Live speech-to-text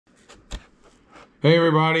Hey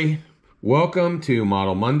everybody, welcome to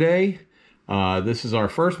Model Monday. This is our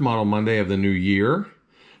first Model Monday of the new year.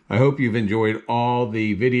 I hope you've enjoyed all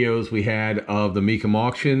the videos we had of the Mecum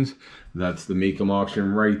auctions. That's the Mecum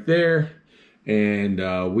auction right there.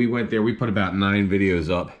 And we went there, we put about 9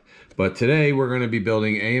 videos up. But today we're going to be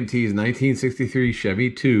building AMT's 1963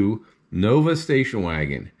 Chevy 2 Nova station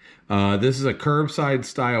wagon. This is a curbside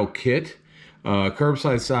style kit.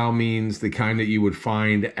 Curbside style means the kind that you would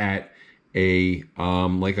find at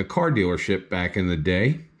like a car dealership back in the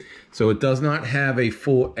day. So it does not have a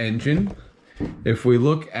full engine. If we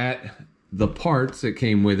look at the parts that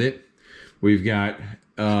came with it, we've got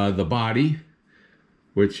the body,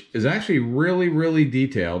 which is actually really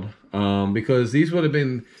detailed, because these would have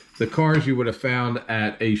been the cars you would have found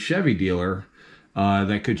at a Chevy dealer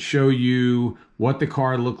that could show you what the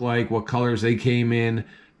car looked like, what colors they came in.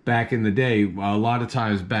 Back in the day, a lot of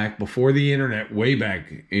times back before the internet, way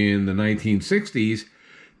back in the 1960s,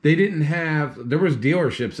 they didn't have, there was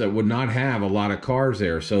dealerships that would not have a lot of cars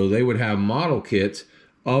there. So they would have model kits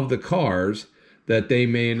of the cars that they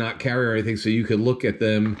may not carry or anything, so you could look at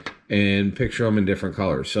them and picture them in different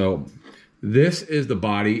colors. So this is the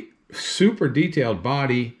body, super detailed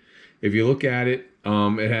body. If you look at it,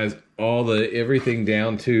 it has all the, everything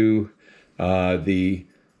down to the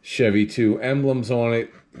Chevy 2 emblems on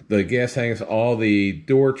it. The gas tanks, all the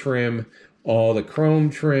door trim, all the chrome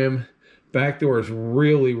trim. Back door is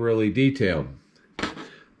really detailed.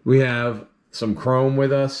 We have some chrome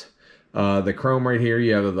with us. The chrome right here,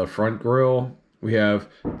 you have the front grille. We have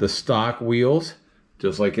the stock wheels,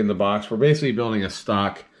 just like in the box. We're basically building a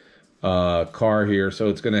stock car here, so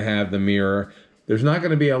it's going to have the mirror. There's not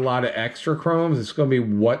going to be a lot of extra chromes. It's going to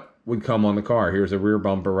be what would come on the car. Here's a rear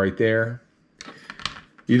bumper right there.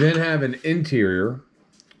 You then have an interior.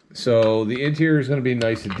 So the interior is going to be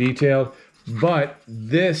nice and detailed, but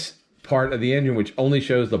this part of the engine, which only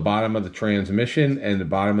shows the bottom of the transmission and the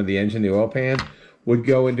bottom of the engine, the oil pan, would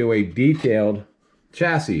go into a detailed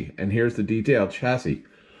chassis. And here's the detailed chassis.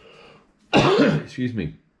 Excuse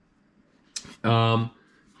me. The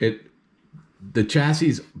chassis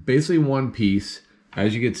is basically one piece.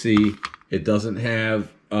 As you can see, it doesn't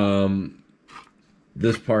have,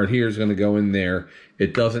 this part here is going to go in there.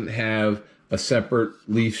 It doesn't have a separate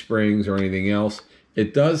leaf springs or anything else.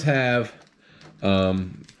 It does have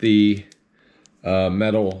the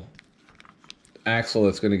metal axle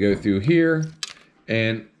that's going to go through here,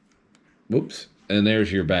 and whoops, and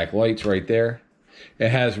there's your back lights right there. It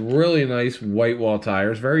has really nice white wall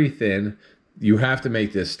tires, very thin. You have to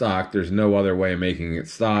make this stock. There's no other way of making it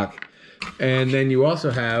stock. And then you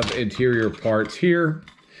also have interior parts here.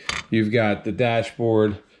 You've got the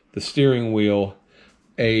dashboard, the steering wheel,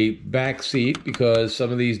 a back seat, because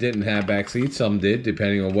some of these didn't have back seats, some did,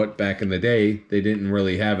 depending on what back in the day. They didn't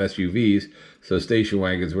really have SUVs, so station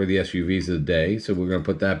wagons were the SUVs of the day, so we're going to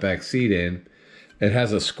put that back seat in. It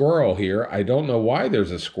has a squirrel here. I don't know why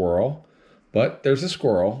there's a squirrel, but there's a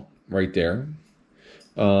squirrel right there.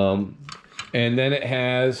 And then it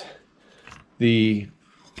has the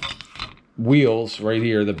wheels right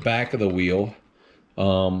here, the back of the wheel.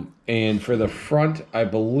 And for the front, I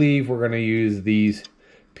believe we're going to use these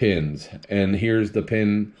pins, and here's the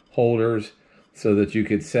pin holders so that you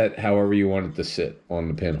could set however you want it to sit on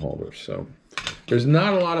the pin holders. So there's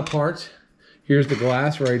not a lot of parts. Here's the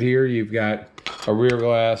glass right here. You've got a rear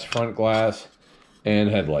glass, front glass, and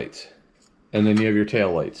headlights, and then you have your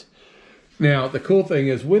tail lights. Now the cool thing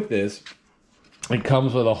is with this, it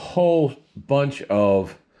comes with a whole bunch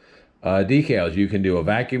of decals. You can do a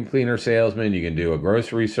vacuum cleaner salesman, you can do a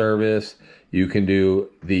grocery service, you can do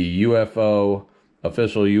the UFO,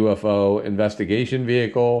 official UFO investigation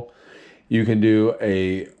vehicle, you can do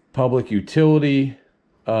a public utility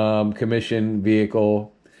commission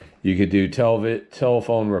vehicle, you could do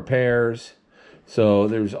telephone repairs. So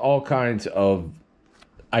there's all kinds of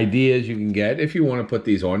ideas you can get if you want to put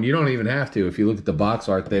these on. You don't even have to. If you look at the box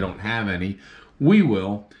art, they don't have any. We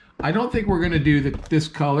will. I don't think we're going to do this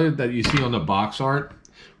color that you see on the box art.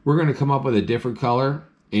 We're going to come up with a different color.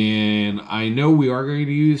 And I know we are going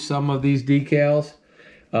to use some of these decals.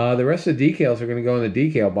 The rest of the decals are going to go in the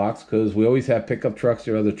decal box, because we always have pickup trucks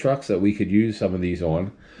or other trucks that we could use some of these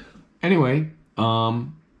on. Anyway,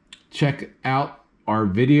 check out our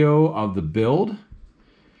video of the build.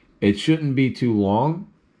 It shouldn't be too long.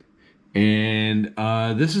 And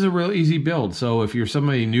this is a real easy build. So if you're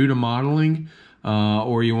somebody new to modeling,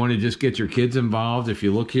 or you want to just get your kids involved, if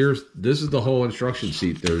you look here, this is the whole instruction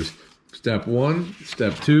sheet. There's step 1,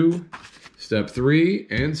 step 2, step 3,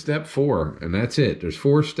 and step 4, and that's it. There's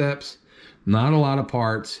 4 steps, not a lot of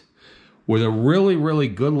parts, with a really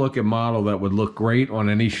good looking model that would look great on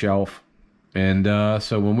any shelf. And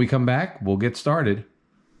so when we come back, we'll get started.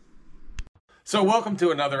 So welcome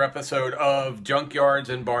to another episode of Junkyards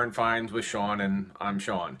and Barn Finds with Sean, and I'm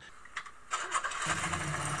Sean.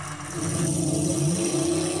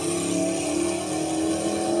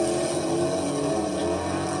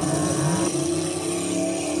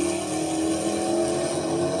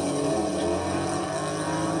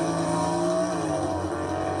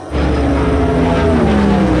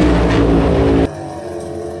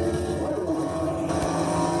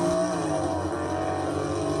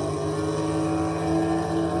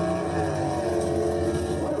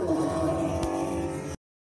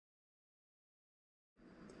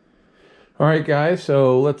 All right, guys,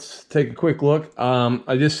 so let's take a quick look.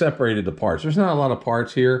 I just separated the parts. There's not a lot of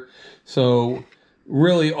parts here. So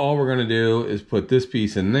really all we're going to do is put this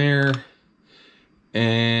piece in there.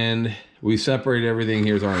 And we separate everything.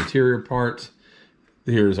 Here's our interior parts.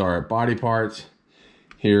 Here's our body parts.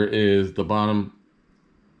 Here is the bottom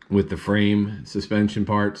with the frame suspension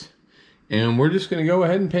parts. And we're just going to go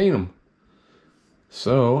ahead and paint them.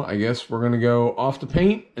 So I guess we're going to go off to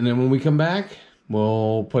paint. And then when we come back,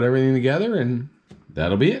 we'll put everything together and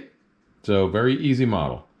that'll be it. So very easy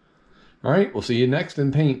model. All right, we'll see you next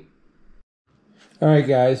in paint. All right,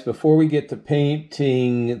 guys, before we get to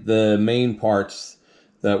painting the main parts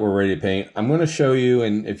that we're ready to paint, I'm going to show you,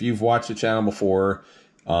 and if you've watched the channel before,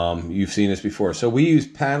 you've seen this before. So we use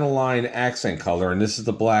panel line accent color, and this is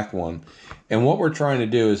the black one. And what we're trying to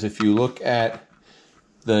do is, if you look at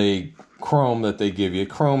the chrome that they give you,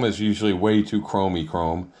 chrome is usually way too chromey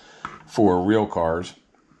chrome for real cars.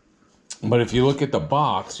 But if you look at the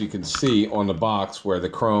box, you can see on the box where the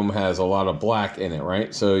chrome has a lot of black in it,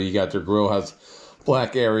 right? So you got their grill has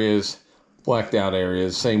black areas, blacked out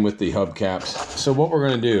areas, same with the hubcaps. So what we're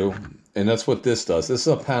going to do, and that's what this does. This is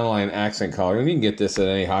a panel line accent color, and you can get this at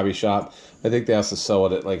any hobby shop. I think they also sell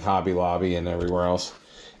it at like Hobby Lobby and everywhere else.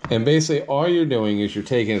 And basically all you're doing is you're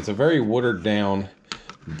taking, it's a very watered down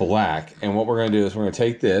black, and what we're going to do is we're going to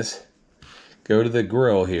take this, go to the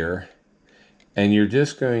grill here, and you're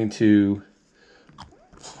just going to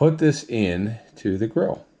put this in to the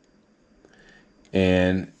grill.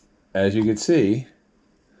 And as you can see,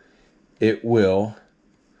 it will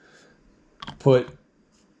put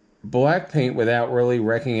black paint without really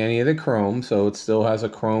wrecking any of the chrome. So it still has a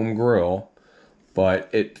chrome grill, but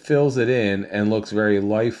it fills it in and looks very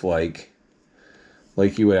lifelike,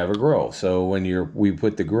 like you would have a grill. So when we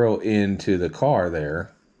put the grill into the car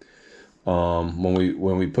there, when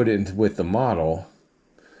we put it in with the model,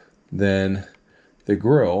 then the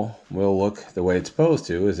grill will look the way it's supposed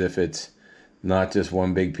to, as if it's not just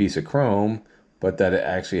one big piece of chrome, but that it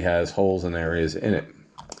actually has holes and areas in it.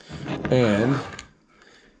 And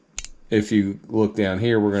if you look down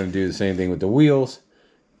here, we're going to do the same thing with the wheels.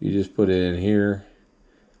 You just put it in here,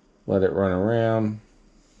 let it run around,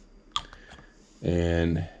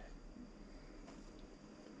 and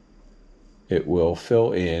it will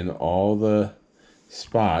fill in all the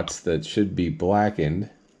spots that should be blackened,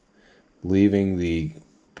 leaving the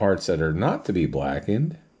parts that are not to be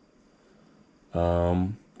blackened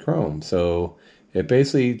chrome. So it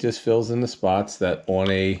basically just fills in the spots that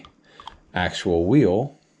on a actual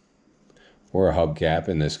wheel, or a hubcap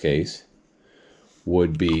in this case,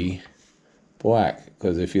 would be black.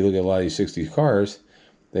 Because if you look at a lot of these 60s cars,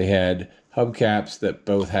 they had hubcaps that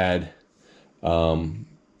both had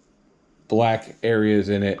black areas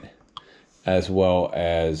in it as well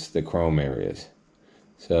as the chrome areas.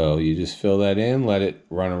 So you just fill that in, let it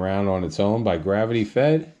run around on its own by gravity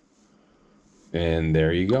fed, and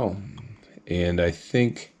there you go. And I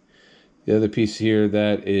think the other piece here,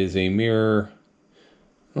 that is a mirror.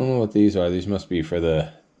 I don't know what these are. These must be for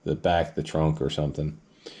the back, the trunk or something.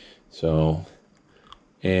 So,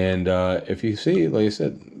 and if you see, like I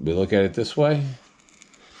said, we look at it this way.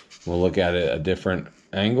 We'll look at it a different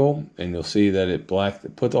angle, and you'll see that it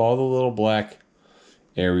put all the little black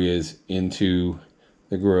areas into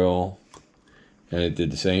the grill, and it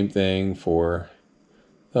did the same thing for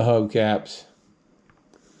the hubcaps.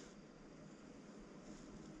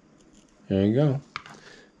 There you go.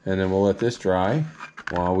 And then we'll let this dry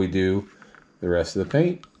while we do the rest of the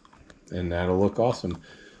paint, and that'll look awesome.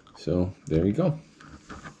 So there you go.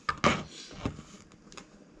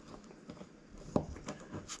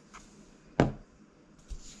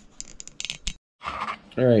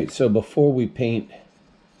 All right, so before we paint,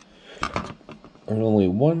 there's only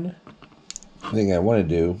one thing I want to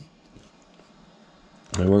do,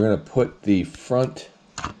 and we're going to put the front,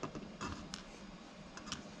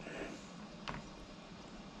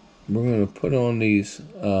 we're going to put on these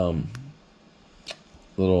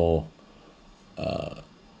little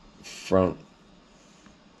front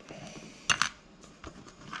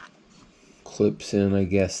clips in, I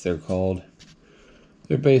guess they're called.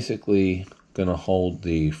 They're basically going to hold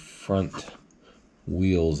the front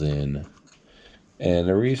wheels in. And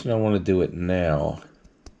the reason I want to do it now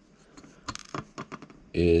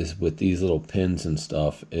is with these little pins and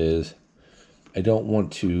stuff is I don't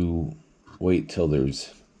want to wait till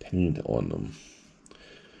there's paint on them,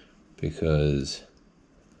 because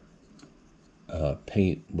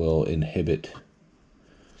paint will inhibit,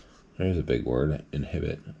 there's a big word,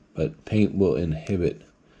 inhibit, but paint will inhibit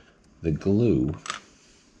the glue.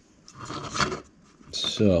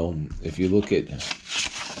 So if you look at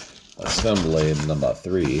assembly number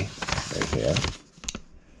 3 right here,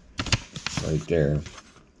 right there,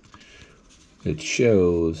 it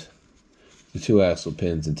shows the 2 axle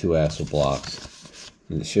pins and 2 axle blocks,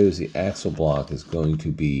 and it shows the axle block is going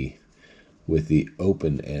to be with the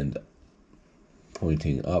open end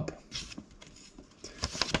pointing up,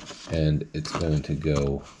 and it's going to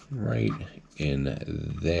go right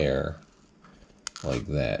in there like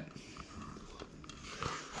that.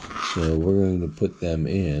 So we're going to put them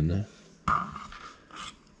in,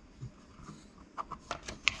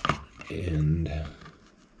 and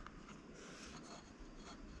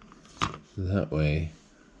that way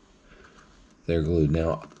they're glued.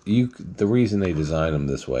 Now, the reason they design them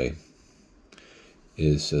this way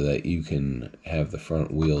is so that you can have the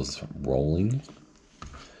front wheels rolling,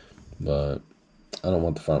 but I don't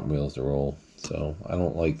want the front wheels to roll, so I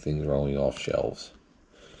don't like things rolling off shelves,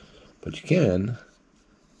 but you can.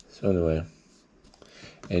 So anyway,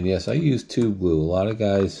 and yes, I use tube glue. A lot of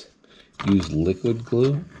guys use liquid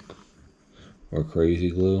glue or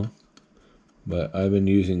crazy glue, but I've been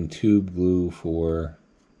using tube glue for,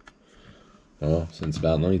 well, since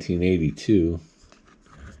about 1982,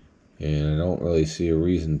 and I don't really see a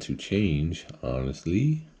reason to change,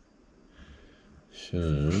 honestly.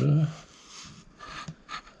 So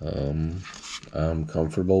I'm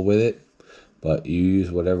comfortable with it, but you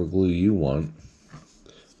use whatever glue you want,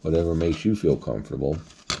 whatever makes you feel comfortable.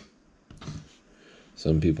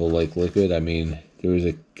 Some people like liquid. I mean, there was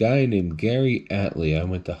a guy named Gary Atlee I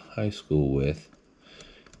went to high school with.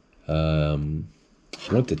 I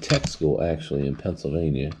went to tech school, actually, in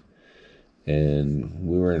Pennsylvania. And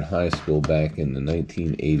we were in high school back in the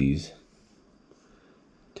 1980s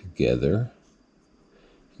together.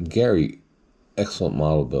 Gary, excellent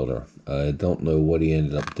model builder. I don't know what he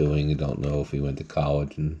ended up doing. I don't know if he went to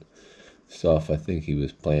college and stuff. I think he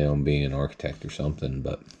was planning on being an architect or something,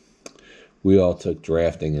 but we all took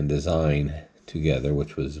drafting and design together,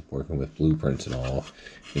 which was working with blueprints and all,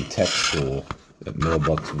 in tech school at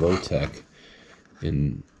Mailbox Votech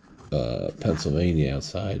in Pennsylvania,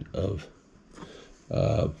 outside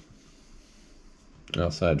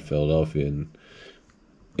Philadelphia.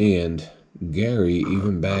 And Gary,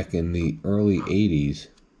 even back in the early 80s,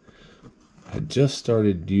 had just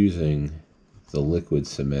started using the liquid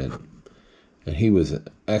cement, and he was an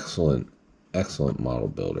excellent model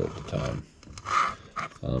builder at the time.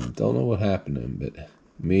 Don't know what happened to him, but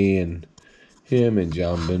me and him and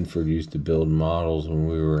John Binford used to build models when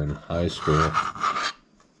we were in high school.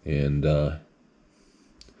 And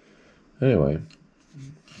anyway,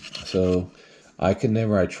 so I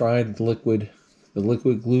tried the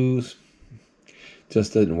liquid glues,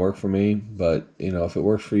 just didn't work for me. But you know, if it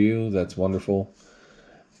works for you, that's wonderful.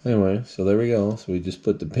 Anyway, so there we go. So we just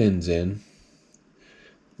put the pins in,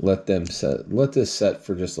 let this set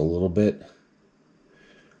for just a little bit,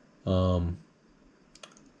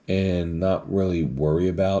 and not really worry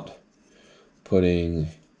about putting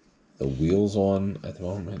the wheels on at the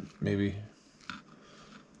moment, maybe,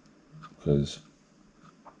 because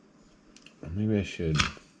maybe I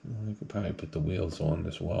could probably put the wheels on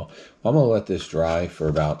as well. I'm going to let this dry for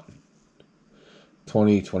about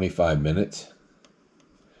 20-25 minutes,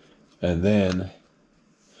 and then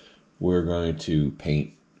we're going to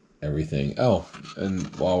paint everything. Oh, and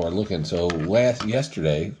while we're looking, so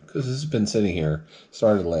yesterday, because this has been sitting here,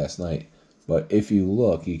 started last night, but if you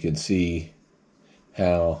look, you can see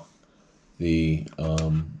how the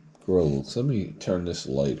grill looks. Let me turn this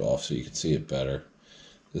light off so you can see it better.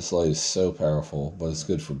 This light is so powerful, but it's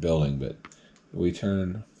good for building. But if we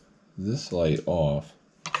turn this light off,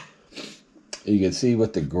 you can see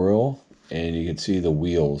with the grill, and you can see the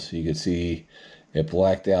wheels. You can see it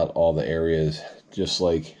blacked out all the areas, just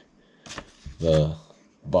like the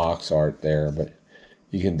box art there, but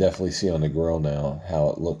you can definitely see on the grill now how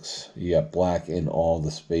it looks. You got black in all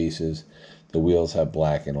the spaces. The wheels have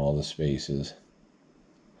black in all the spaces.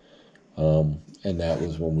 And that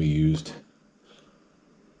was when we used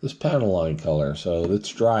this panel line color. So it's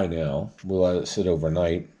dry now. We'll let it sit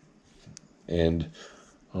overnight. And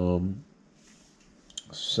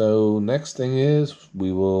So next thing is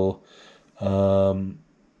we will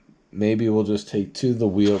maybe we'll just take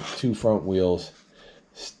two front wheels,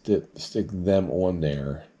 stick them on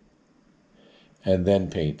there, and then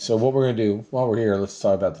paint. So what we're going to do while we're here, let's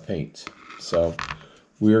talk about the paints. So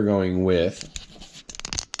we are going with,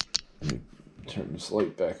 let me turn this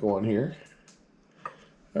light back on here.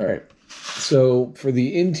 All right. So for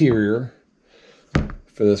the interior,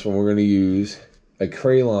 for this one, we're going to use a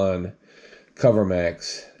Crayon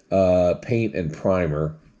CoverMax paint and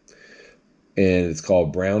primer. And it's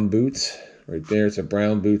called Brown Boots. Right there, it's a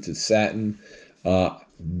Brown Boots. It's satin.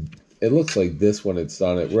 It looks like this when it's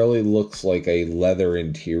done. It really looks like a leather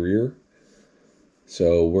interior.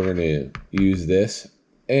 So we're going to use this.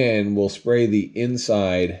 And we'll spray the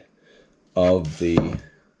inside of the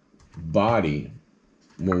body.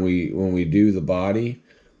 When we do the body,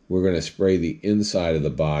 we're going to spray the inside of the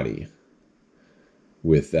body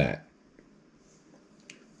with that.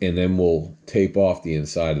 And then we'll tape off the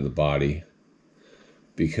inside of the body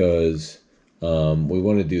because we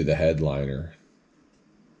want to do the headliner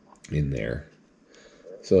in there.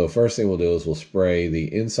 So the first thing we'll do is we'll spray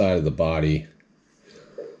the inside of the body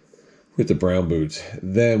with the Brown Boots.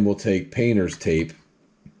 Then we'll take painter's tape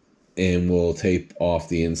and we'll tape off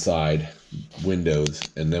the inside windows,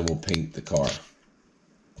 and then we'll paint the car.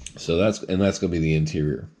 So that's going to be the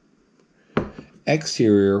interior.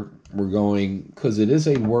 Exterior, we're going, because it is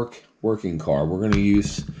a working car, we're going to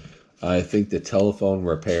use, I think, the telephone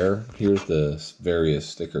repair. Here's the various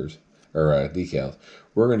stickers or decals.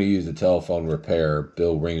 We're going to use the telephone repair,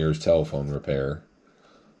 Bill Ringer's telephone repair.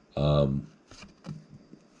 So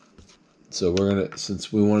we're going to,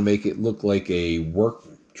 since we want to make it look like a work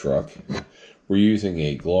truck, we're using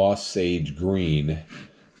a gloss sage green.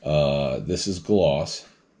 This is gloss,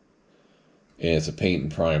 and it's a paint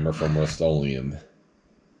and primer from Rust-Oleum,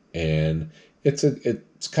 and it's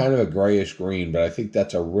kind of a grayish green, but I think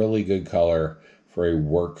that's a really good color for a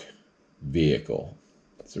work vehicle.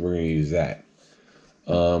 So we're going to use that.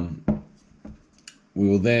 We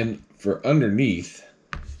will then, for underneath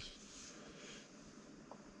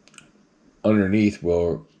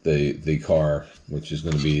will the car, which is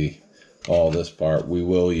going to be all this part, we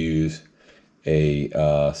will use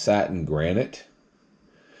a satin granite.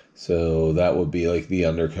 So that would be like the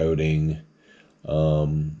undercoating,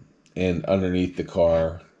 and underneath the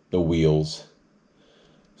car, the wheels.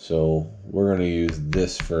 So we're going to use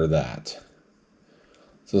this for that.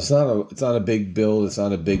 So it's not a big build. It's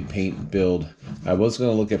not a big paint build. I was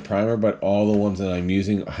going to look at primer, but all the ones that I'm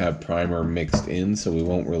using have primer mixed in, so we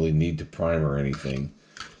won't really need to primer anything.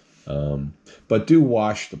 But do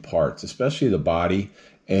wash the parts, especially the body,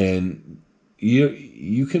 and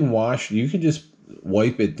you can just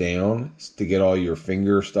wipe it down to get all your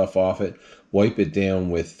finger stuff off it. Wipe it down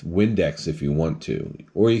with Windex if you want to,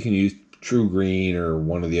 or you can use True Green or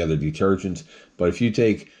one of the other detergents. But if you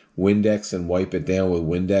take Windex and wipe it down with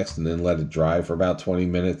Windex and then let it dry for about 20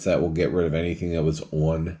 minutes, that will get rid of anything that was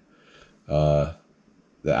on the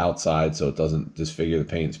outside, so it doesn't disfigure the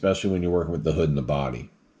paint, especially when you're working with the hood and the body.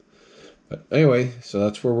 But anyway, so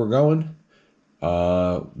that's where we're going.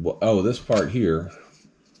 This part here,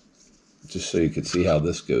 just so you can see how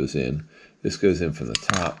this goes in. This goes in from the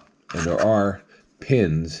top, and there are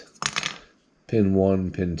pins, pin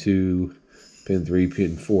 1, pin 2, pin 3,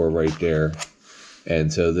 pin 4 right there.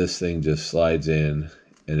 And so this thing just slides in,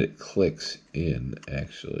 and it clicks in,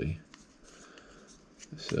 actually.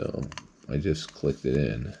 So I just clicked it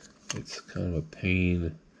in. It's kind of a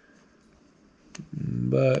pain,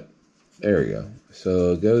 but there we go.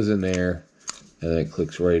 So it goes in there, and then it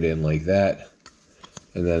clicks right in like that,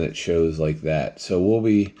 and then it shows like that. So we'll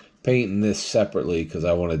be painting this separately because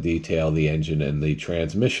I want to detail the engine and the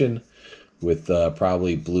transmission with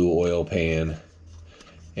probably blue oil pan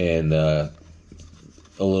and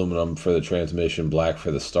aluminum for the transmission, black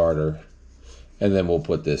for the starter, and then we'll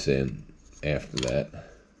put this in after that.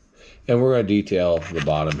 And we're going to detail the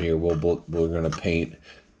bottom here. We're going to paint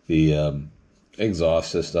the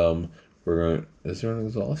exhaust system. Is there an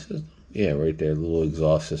exhaust system? Yeah, right there, the little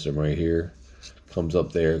exhaust system right here. Comes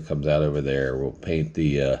up there, comes out over there. We'll paint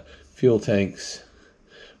the fuel tanks.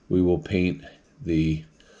 We will paint the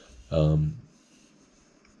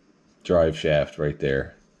drive shaft right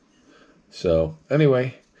there. So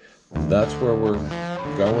anyway, that's where we're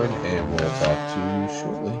going, and we'll talk to you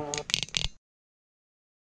shortly.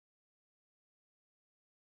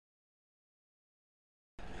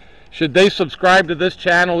 Should they subscribe to this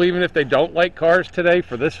channel even if they don't like cars today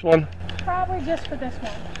for this one? Probably just for this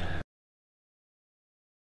one.